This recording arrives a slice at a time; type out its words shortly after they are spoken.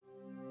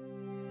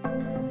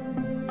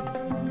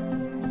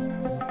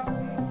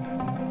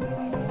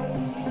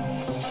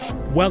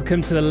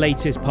Welcome to the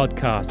latest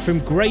podcast from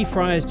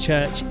Greyfriars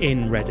Church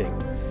in Reading.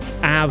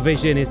 Our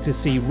vision is to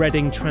see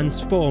Reading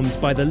transformed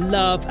by the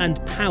love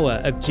and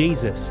power of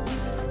Jesus.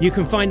 You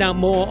can find out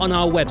more on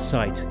our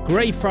website,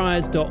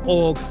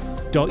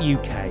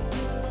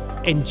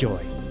 greyfriars.org.uk.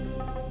 Enjoy.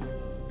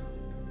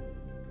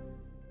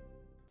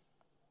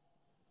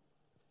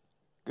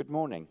 Good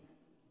morning.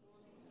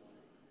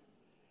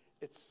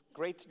 It's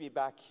great to be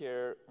back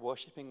here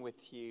worshiping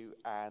with you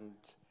and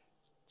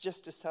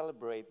just to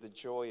celebrate the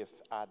joy of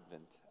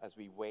Advent as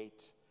we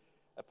wait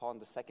upon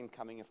the second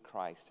coming of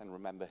Christ and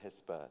remember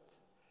his birth.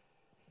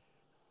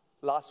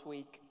 Last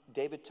week,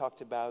 David talked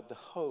about the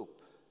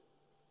hope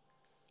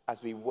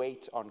as we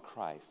wait on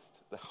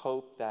Christ, the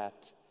hope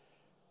that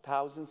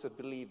thousands of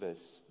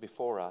believers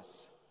before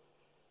us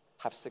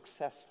have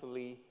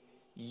successfully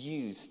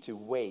used to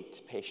wait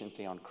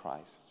patiently on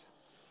Christ.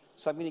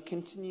 So I'm going to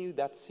continue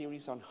that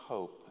series on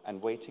hope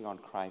and waiting on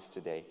Christ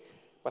today.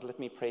 But let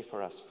me pray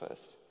for us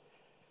first.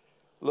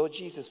 Lord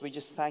Jesus, we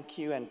just thank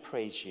you and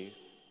praise you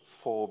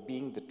for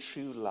being the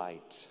true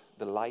light,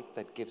 the light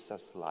that gives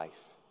us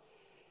life.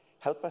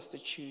 Help us to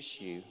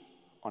choose you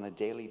on a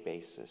daily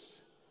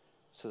basis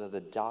so that the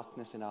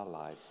darkness in our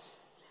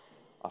lives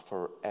are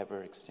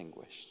forever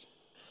extinguished.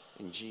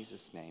 In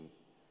Jesus' name,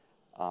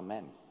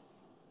 amen.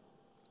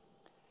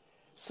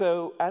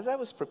 So as I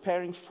was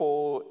preparing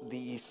for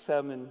the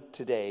sermon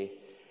today,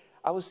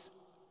 I was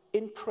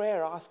in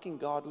prayer asking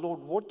God, Lord,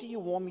 what do you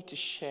want me to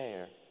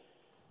share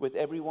with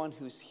everyone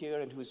who's here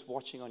and who's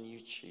watching on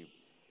YouTube?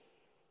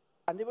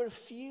 And there were a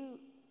few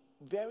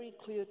very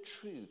clear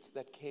truths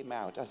that came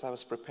out as I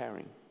was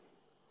preparing.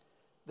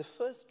 The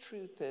first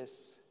truth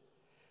is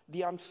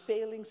the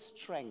unfailing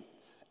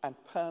strength and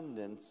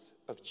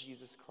permanence of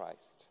Jesus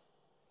Christ.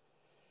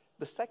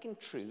 The second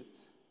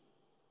truth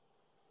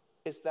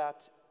is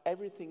that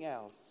everything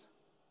else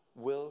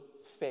will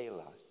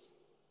fail us.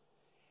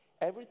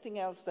 Everything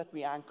else that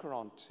we anchor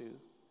onto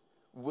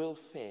will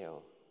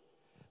fail.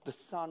 The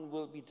sun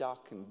will be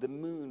darkened, the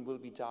moon will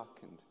be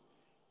darkened,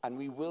 and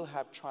we will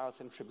have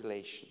trials and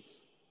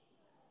tribulations.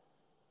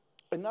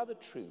 Another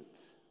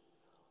truth,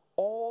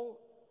 all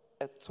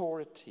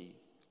authority,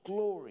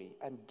 glory,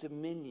 and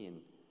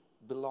dominion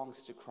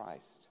belongs to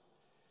Christ.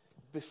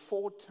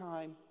 Before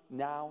time,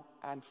 now,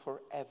 and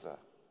forever.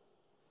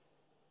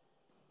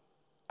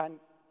 And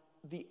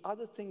the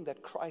other thing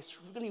that Christ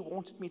really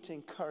wanted me to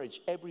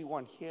encourage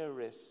everyone here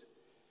is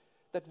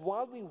that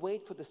while we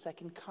wait for the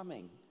second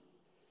coming,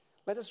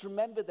 let us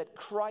remember that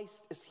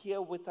Christ is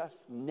here with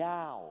us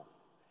now,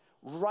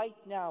 right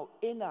now,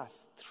 in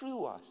us,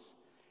 through us,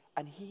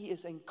 and he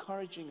is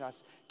encouraging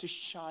us to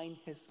shine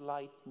his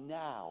light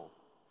now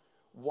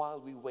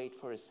while we wait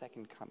for his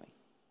second coming.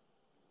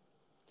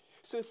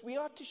 So if we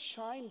are to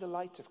shine the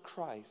light of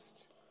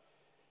Christ,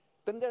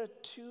 then there are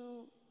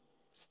two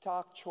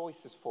stark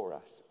choices for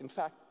us. In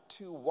fact,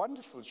 two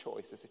wonderful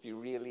choices if you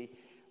really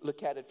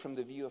look at it from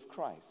the view of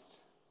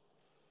Christ.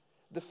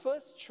 The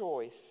first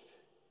choice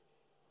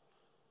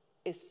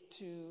is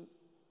to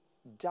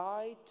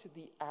die to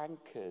the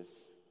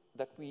anchors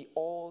that we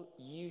all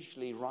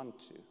usually run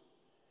to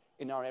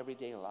in our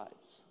everyday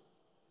lives.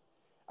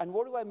 And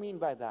what do I mean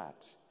by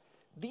that?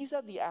 These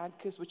are the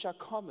anchors which are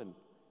common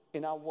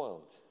in our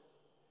world.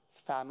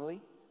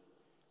 Family,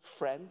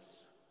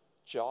 friends,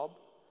 job,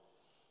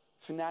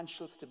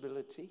 financial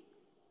stability.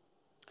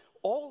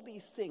 All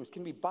these things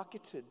can be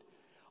bucketed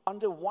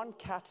under one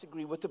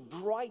category with a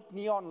bright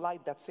neon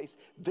light that says,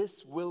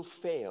 this will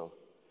fail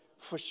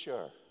for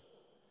sure.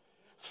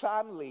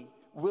 Family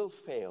will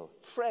fail.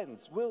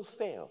 Friends will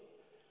fail.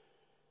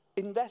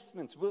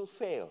 Investments will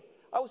fail.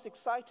 I was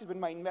excited when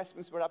my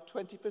investments were up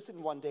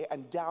 20% one day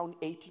and down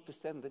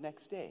 80% the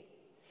next day.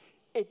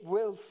 It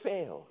will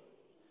fail.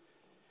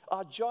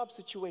 Our job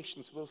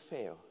situations will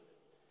fail.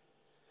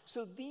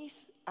 So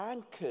these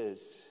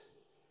anchors,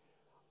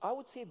 I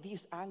would say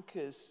these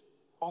anchors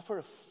offer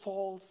a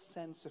false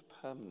sense of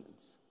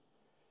permanence.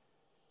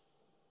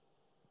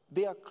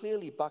 They are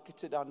clearly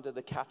bucketed under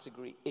the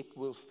category, it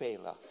will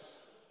fail us.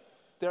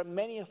 There are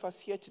many of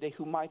us here today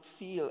who might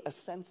feel a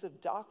sense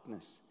of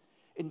darkness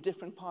in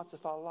different parts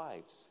of our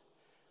lives.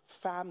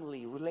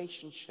 Family,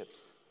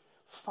 relationships,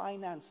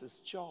 finances,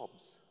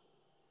 jobs.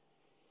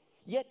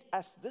 Yet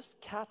as this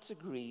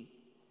category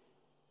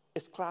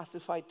is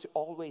classified to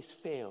always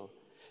fail,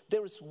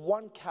 there is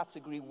one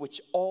category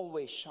which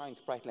always shines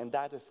brightly, and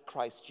that is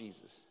Christ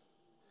Jesus.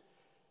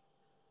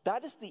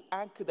 That is the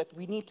anchor that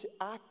we need to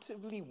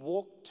actively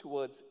walk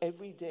towards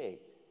every day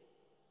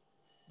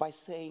by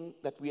saying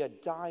that we are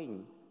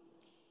dying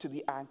to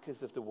the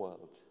anchors of the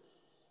world.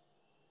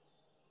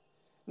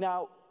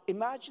 Now,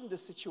 imagine the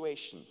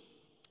situation.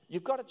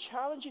 You've got a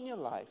challenge in your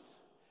life,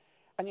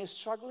 and you're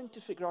struggling to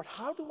figure out,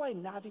 how do I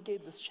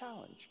navigate this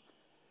challenge?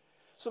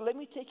 So let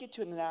me take you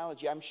to an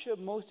analogy. I'm sure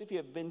most of you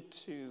have been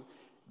to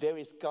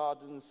various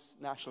gardens,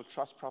 National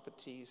Trust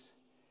properties.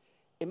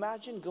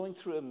 Imagine going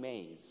through a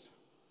maze.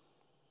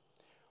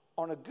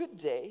 On a good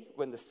day,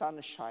 when the sun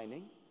is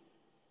shining,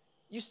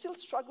 you still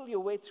struggle your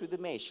way through the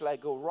maze. Shall I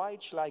go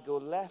right? Shall I go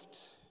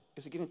left?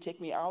 Is it going to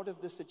take me out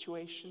of this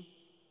situation?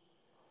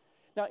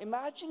 Now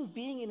imagine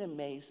being in a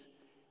maze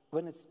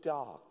when it's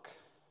dark,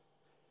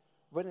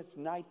 when it's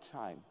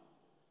nighttime.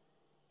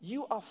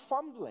 You are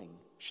fumbling.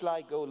 Shall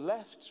I go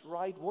left,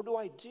 right? What do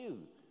I do?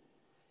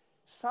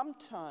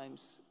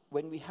 Sometimes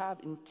when we have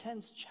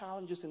intense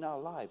challenges in our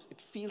lives, it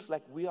feels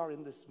like we are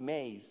in this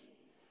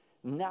maze,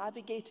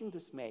 navigating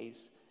this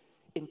maze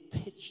in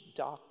pitch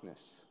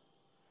darkness.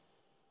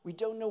 We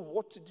don't know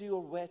what to do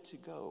or where to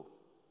go.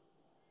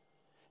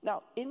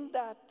 Now, in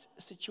that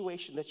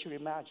situation that you're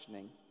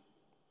imagining,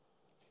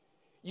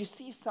 you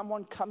see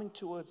someone coming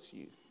towards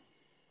you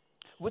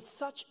with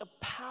such a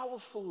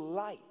powerful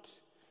light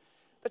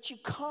that you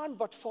can't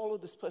but follow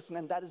this person,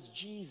 and that is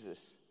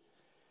Jesus,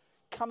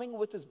 coming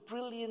with his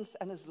brilliance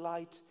and his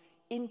light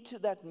into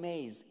that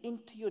maze,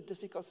 into your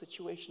difficult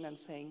situation, and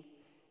saying,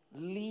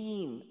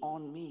 lean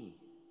on me.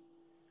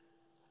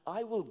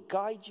 I will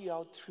guide you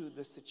out through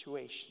this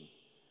situation.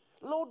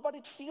 Lord, but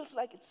it feels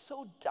like it's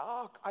so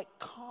dark. I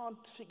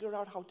can't figure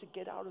out how to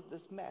get out of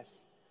this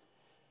mess.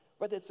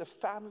 Whether it's a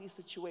family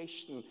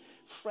situation,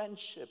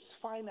 friendships,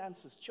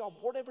 finances, job,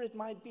 whatever it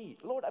might be.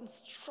 Lord, I'm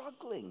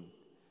struggling.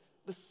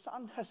 The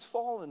sun has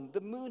fallen. The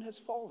moon has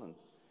fallen.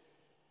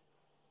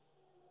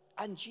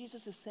 And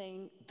Jesus is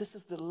saying, this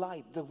is the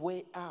light, the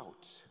way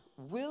out.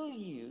 Will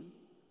you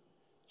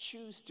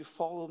choose to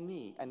follow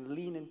me and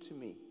lean into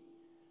me?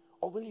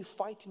 Or will you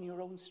fight in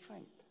your own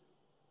strength?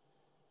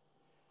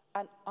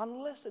 And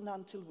unless and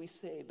until we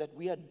say that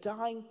we are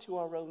dying to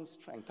our own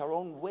strength, our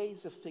own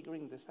ways of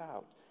figuring this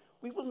out,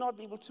 we will not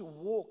be able to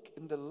walk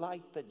in the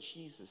light that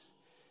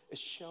Jesus is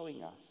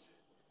showing us.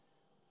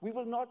 We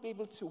will not be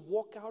able to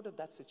walk out of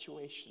that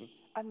situation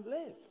and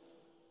live.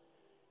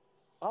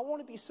 I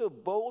want to be so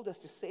bold as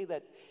to say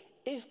that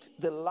if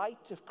the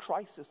light of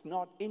Christ is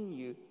not in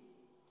you,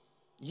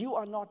 you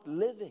are not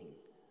living.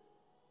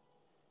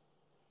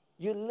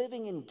 You're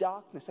living in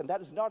darkness, and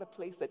that is not a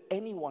place that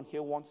anyone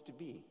here wants to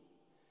be.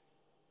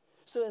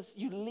 So as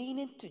you lean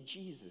into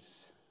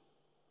Jesus,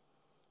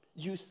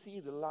 you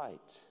see the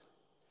light.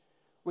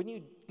 When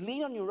you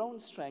lean on your own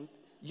strength,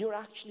 you're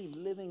actually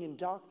living in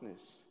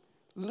darkness.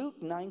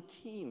 Luke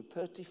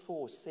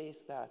 19:34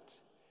 says that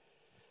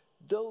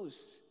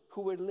those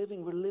who were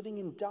living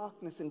in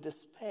darkness and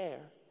despair,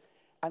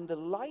 and the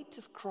light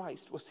of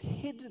Christ was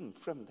hidden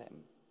from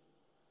them.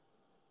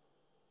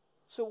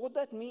 So what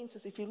that means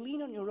is if you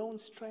lean on your own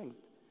strength,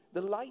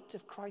 the light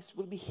of Christ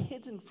will be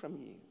hidden from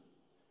you.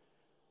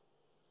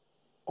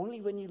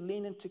 Only when you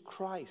lean into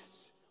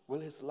Christ will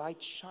his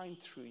light shine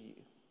through you.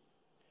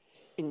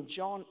 In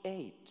John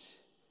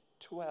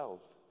 8:12,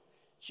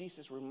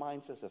 Jesus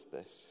reminds us of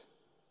this.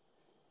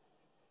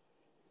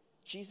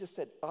 Jesus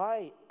said,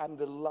 I am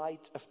the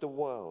light of the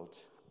world.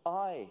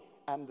 I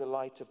am the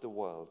light of the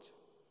world.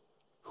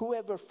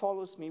 Whoever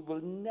follows me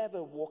will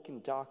never walk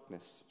in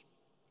darkness,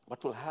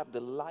 but will have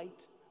the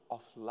light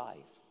of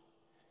life.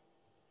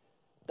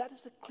 That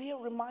is a clear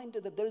reminder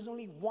that there is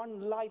only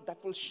one light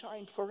that will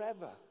shine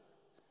forever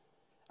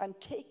and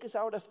take us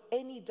out of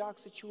any dark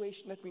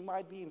situation that we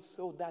might be in,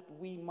 so that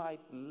we might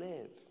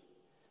live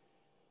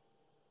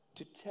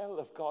to tell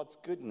of God's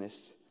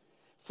goodness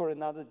for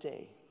another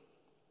day.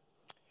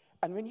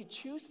 And when you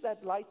choose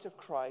that light of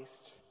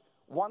Christ,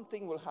 one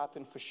thing will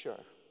happen for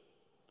sure.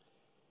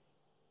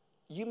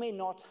 You may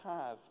not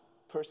have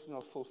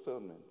personal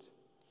fulfillment,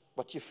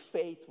 but your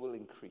faith will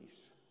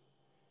increase.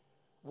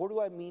 What do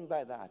I mean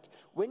by that?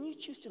 When you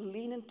choose to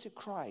lean into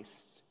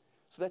Christ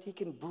so that he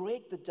can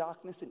break the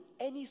darkness in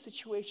any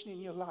situation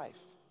in your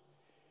life,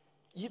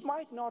 you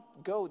might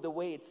not go the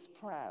way it's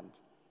planned.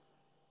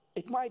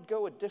 It might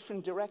go a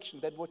different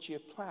direction than what you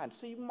have planned.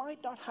 So you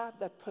might not have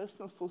that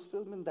personal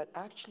fulfillment that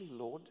actually,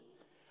 Lord,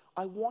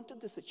 I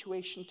wanted the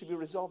situation to be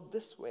resolved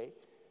this way,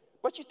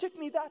 but you took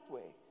me that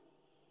way.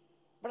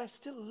 But I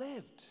still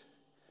lived.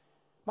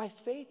 My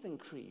faith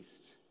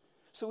increased.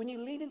 So when you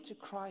lean into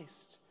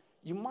Christ,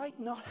 you might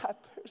not have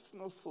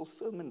personal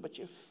fulfillment, but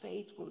your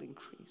faith will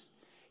increase.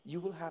 You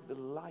will have the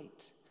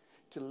light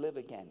to live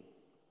again.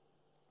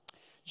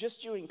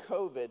 Just during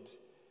COVID,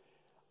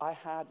 I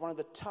had one of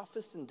the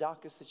toughest and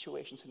darkest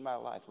situations in my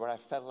life, where I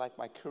felt like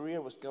my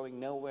career was going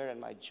nowhere and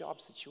my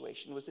job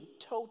situation was in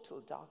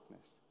total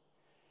darkness.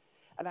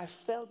 And I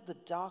felt the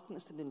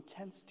darkness and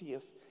intensity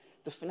of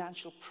the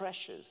financial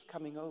pressures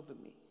coming over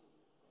me.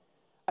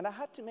 And I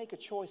had to make a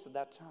choice at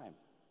that time.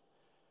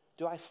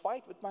 Do I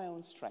fight with my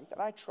own strength?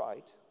 And I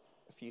tried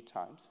a few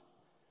times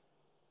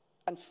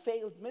and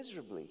failed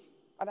miserably.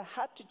 And I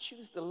had to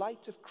choose the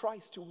light of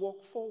Christ to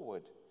walk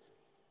forward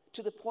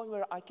to the point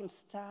where I can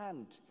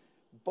stand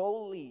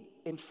boldly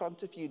in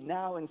front of you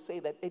now and say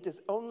that it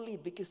is only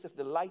because of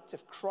the light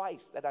of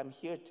Christ that I'm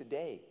here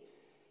today,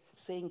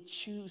 saying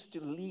choose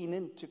to lean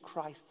into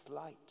Christ's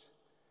light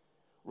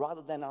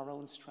rather than our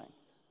own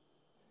strength.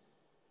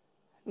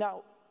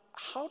 Now,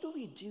 how do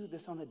we do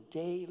this on a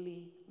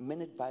daily,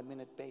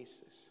 minute-by-minute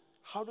basis?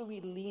 How do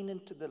we lean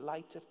into the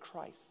light of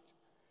Christ?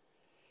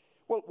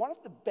 Well, one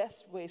of the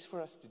best ways for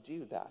us to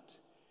do that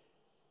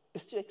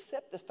is to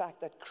accept the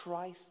fact that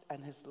Christ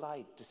and his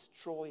light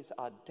destroys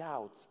our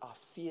doubts, our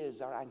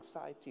fears, our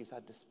anxieties,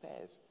 our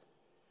despairs.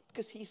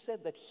 Because he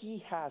said that he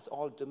has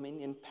all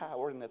dominion,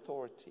 power, and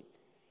authority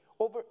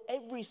over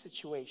every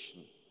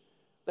situation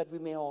that we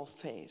may all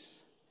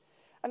face.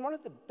 And one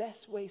of the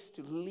best ways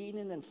to lean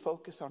in and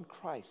focus on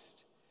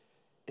Christ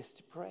is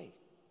to pray.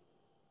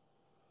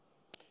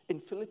 In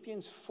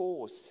Philippians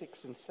 4,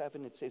 6, and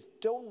 7, it says,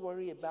 don't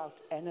worry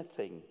about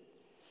anything.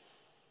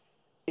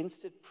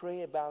 Instead,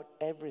 pray about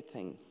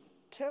everything.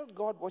 Tell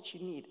God what you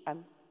need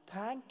and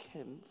thank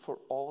him for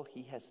all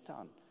he has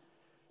done.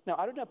 Now,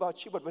 I don't know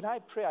about you, but when I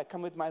pray, I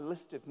come with my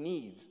list of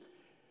needs,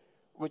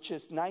 which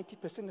is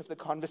 90% of the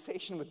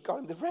conversation with God.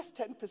 And the rest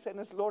 10%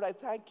 is, Lord, I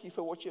thank you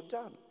for what you've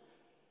done.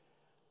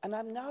 And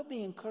I'm now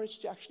being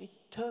encouraged to actually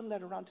turn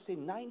that around to say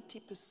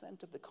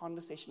 90% of the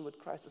conversation with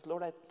Christ is,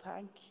 Lord, I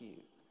thank you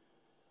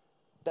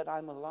that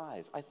I'm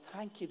alive. I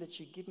thank you that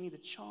you give me the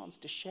chance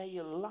to share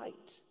your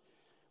light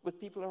with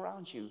people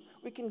around you.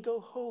 We can go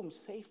home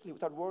safely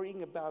without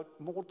worrying about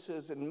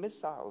mortars and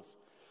missiles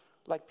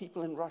like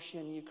people in Russia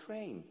and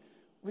Ukraine.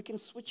 We can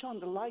switch on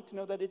the light to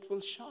know that it will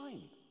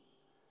shine.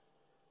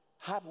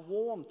 Have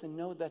warmth and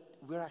know that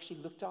we're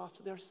actually looked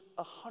after. There's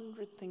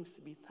 100 things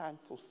to be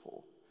thankful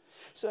for.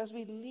 So as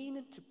we lean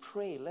into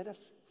pray, let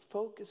us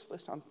focus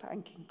first on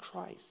thanking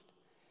Christ.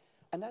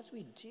 And as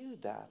we do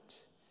that,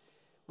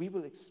 we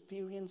will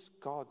experience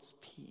God's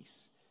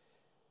peace,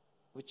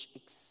 which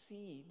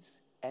exceeds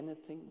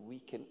anything we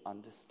can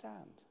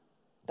understand.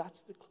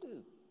 That's the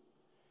clue.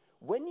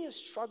 When you're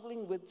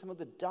struggling with some of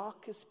the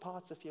darkest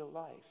parts of your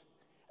life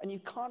and you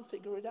can't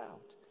figure it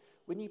out,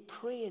 when you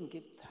pray and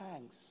give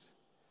thanks,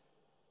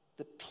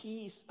 the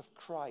peace of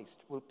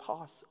Christ will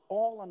pass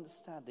all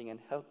understanding and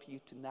help you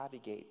to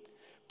navigate.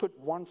 Put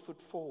one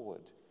foot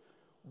forward.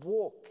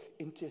 Walk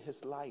into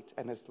his light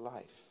and his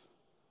life.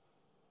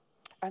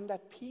 And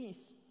that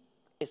peace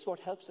is what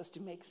helps us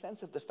to make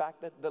sense of the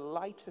fact that the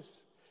light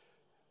has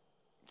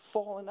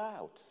fallen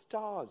out.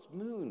 Stars,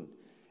 moon,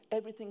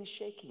 everything is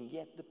shaking.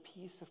 Yet the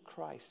peace of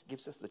Christ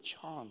gives us the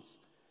chance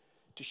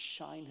to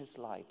shine his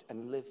light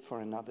and live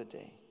for another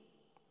day.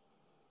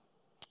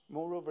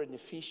 Moreover, in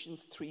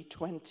Ephesians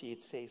 3:20,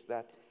 it says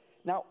that,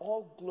 now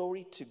all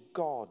glory to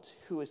God,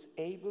 who is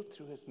able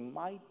through his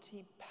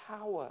mighty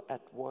power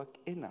at work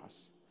in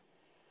us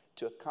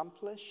to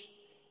accomplish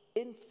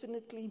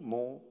infinitely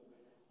more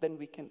than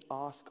we can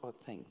ask or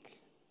think.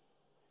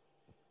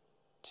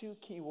 Two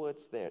key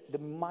words there. The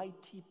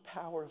mighty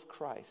power of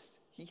Christ.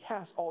 He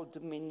has all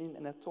dominion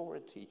and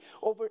authority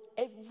over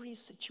every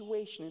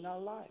situation in our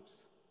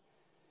lives.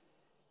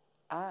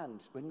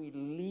 And when we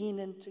lean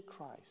into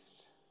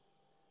Christ,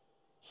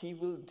 he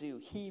will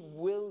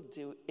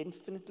do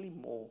infinitely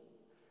more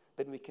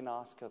than we can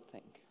ask or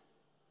think.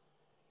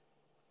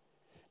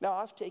 Now,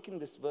 I've taken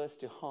this verse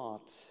to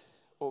heart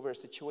over a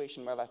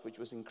situation in my life which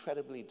was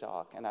incredibly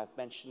dark. And I've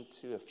mentioned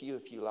to a few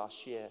of you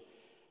last year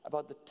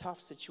about the tough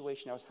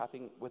situation I was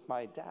having with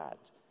my dad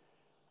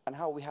and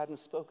how we hadn't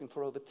spoken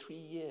for over 3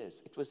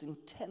 years. It was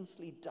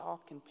intensely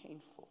dark and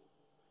painful.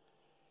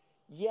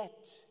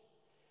 Yet,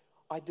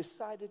 I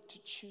decided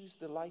to choose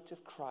the light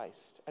of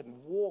Christ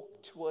and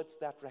walk towards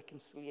that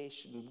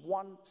reconciliation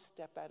one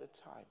step at a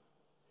time.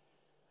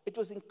 It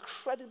was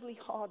incredibly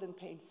hard and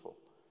painful.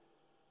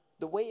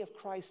 The way of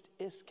Christ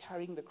is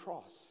carrying the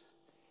cross.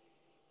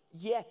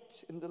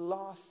 Yet, in the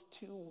last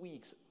 2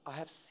 weeks, I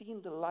have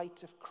seen the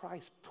light of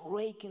Christ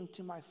break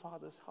into my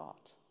Father's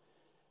heart.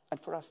 And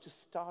for us to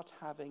start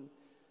having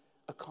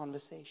a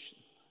conversation,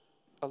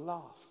 a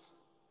laugh.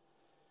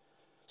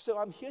 So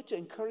I'm here to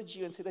encourage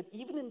you and say that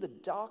even in the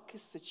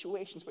darkest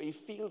situations where you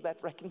feel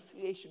that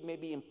reconciliation may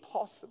be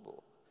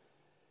impossible,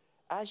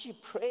 as you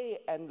pray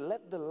and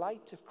let the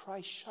light of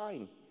Christ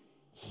shine,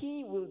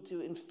 he will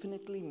do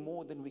infinitely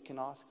more than we can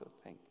ask or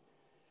think.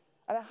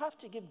 And I have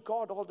to give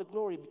God all the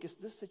glory because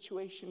this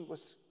situation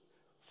was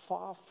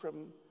far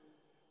from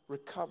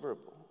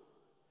recoverable.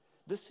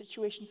 This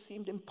situation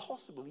seemed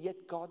impossible,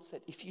 yet God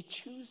said, if you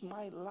choose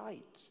my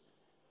light,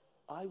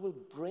 I will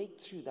break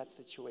through that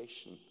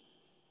situation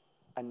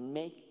and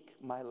make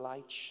my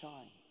light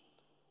shine.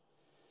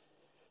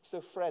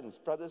 So friends,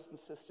 brothers and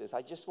sisters,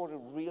 I just want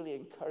to really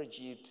encourage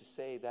you to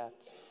say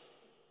that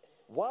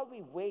while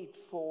we wait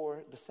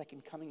for the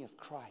second coming of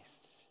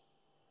Christ,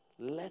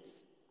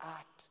 let's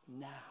act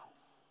now.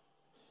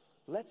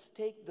 Let's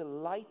take the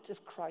light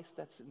of Christ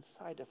that's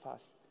inside of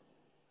us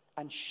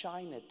and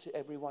shine it to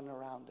everyone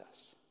around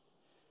us.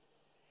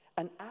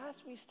 And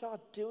as we start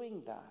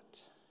doing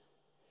that,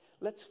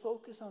 let's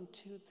focus on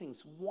two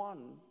things.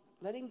 One,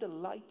 letting the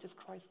light of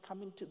Christ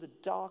come into the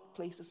dark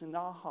places in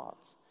our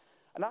hearts.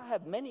 And I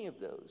have many of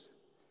those.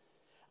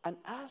 And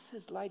as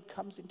his light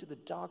comes into the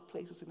dark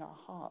places in our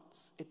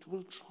hearts, it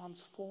will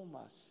transform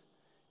us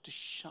to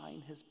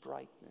shine his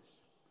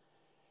brightness.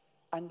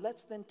 And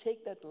let's then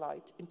take that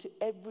light into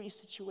every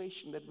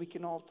situation that we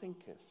can all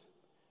think of.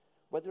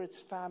 Whether it's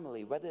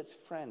family, whether it's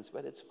friends,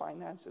 whether it's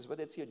finances,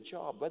 whether it's your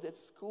job, whether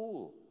it's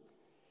school.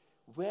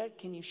 Where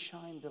can you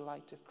shine the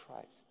light of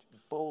Christ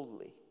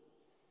boldly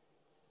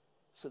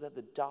so that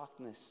the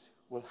darkness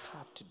will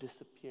have to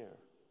disappear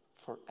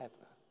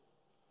forever?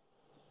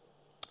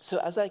 So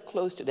as I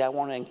close today, I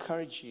want to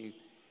encourage you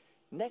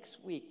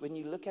Next week, when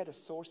you look at a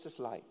source of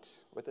light,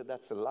 whether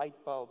that's a light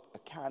bulb, a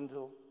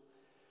candle,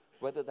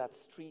 whether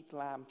that's street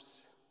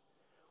lamps,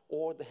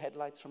 or the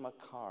headlights from a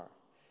car,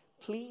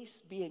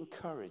 please be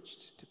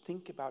encouraged to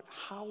think about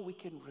how we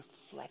can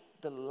reflect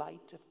the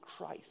light of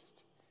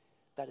Christ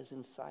that is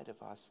inside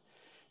of us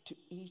to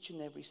each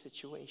and every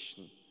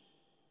situation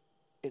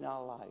in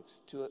our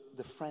lives, to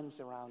the friends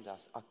around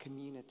us, our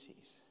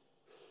communities.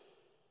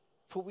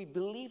 For we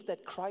believe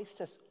that Christ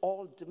has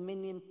all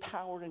dominion,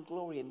 power, and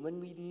glory. And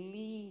when we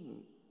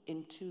lean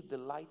into the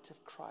light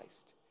of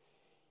Christ,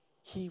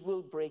 He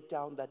will break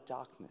down that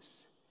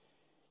darkness.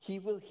 He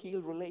will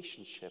heal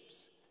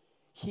relationships.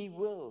 He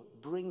will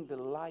bring the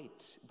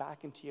light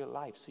back into your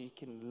life so you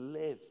can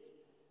live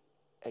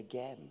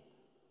again.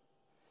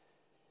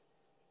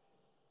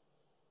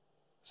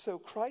 So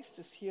Christ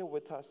is here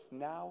with us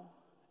now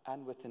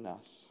and within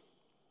us.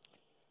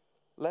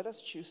 Let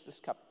us choose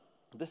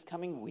this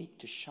coming week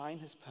to shine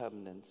His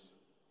permanence,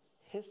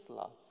 His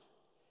love,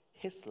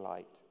 His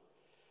light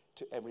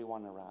to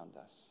everyone around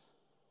us.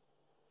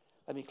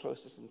 Let me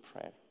close this in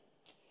prayer.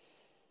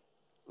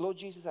 Lord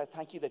Jesus, I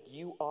thank You that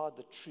You are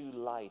the true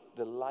light,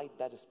 the light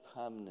that is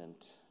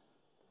permanent,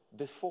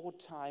 before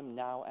time,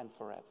 now, and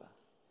forever.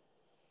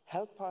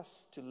 Help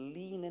us to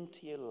lean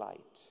into Your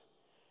light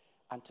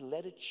and to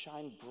let it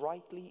shine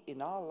brightly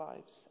in our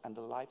lives and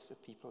the lives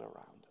of people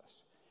around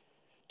us.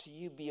 To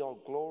You be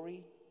all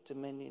glory,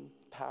 dominion,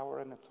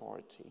 power, and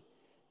authority,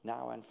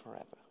 now and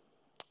forever.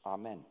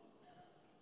 Amen.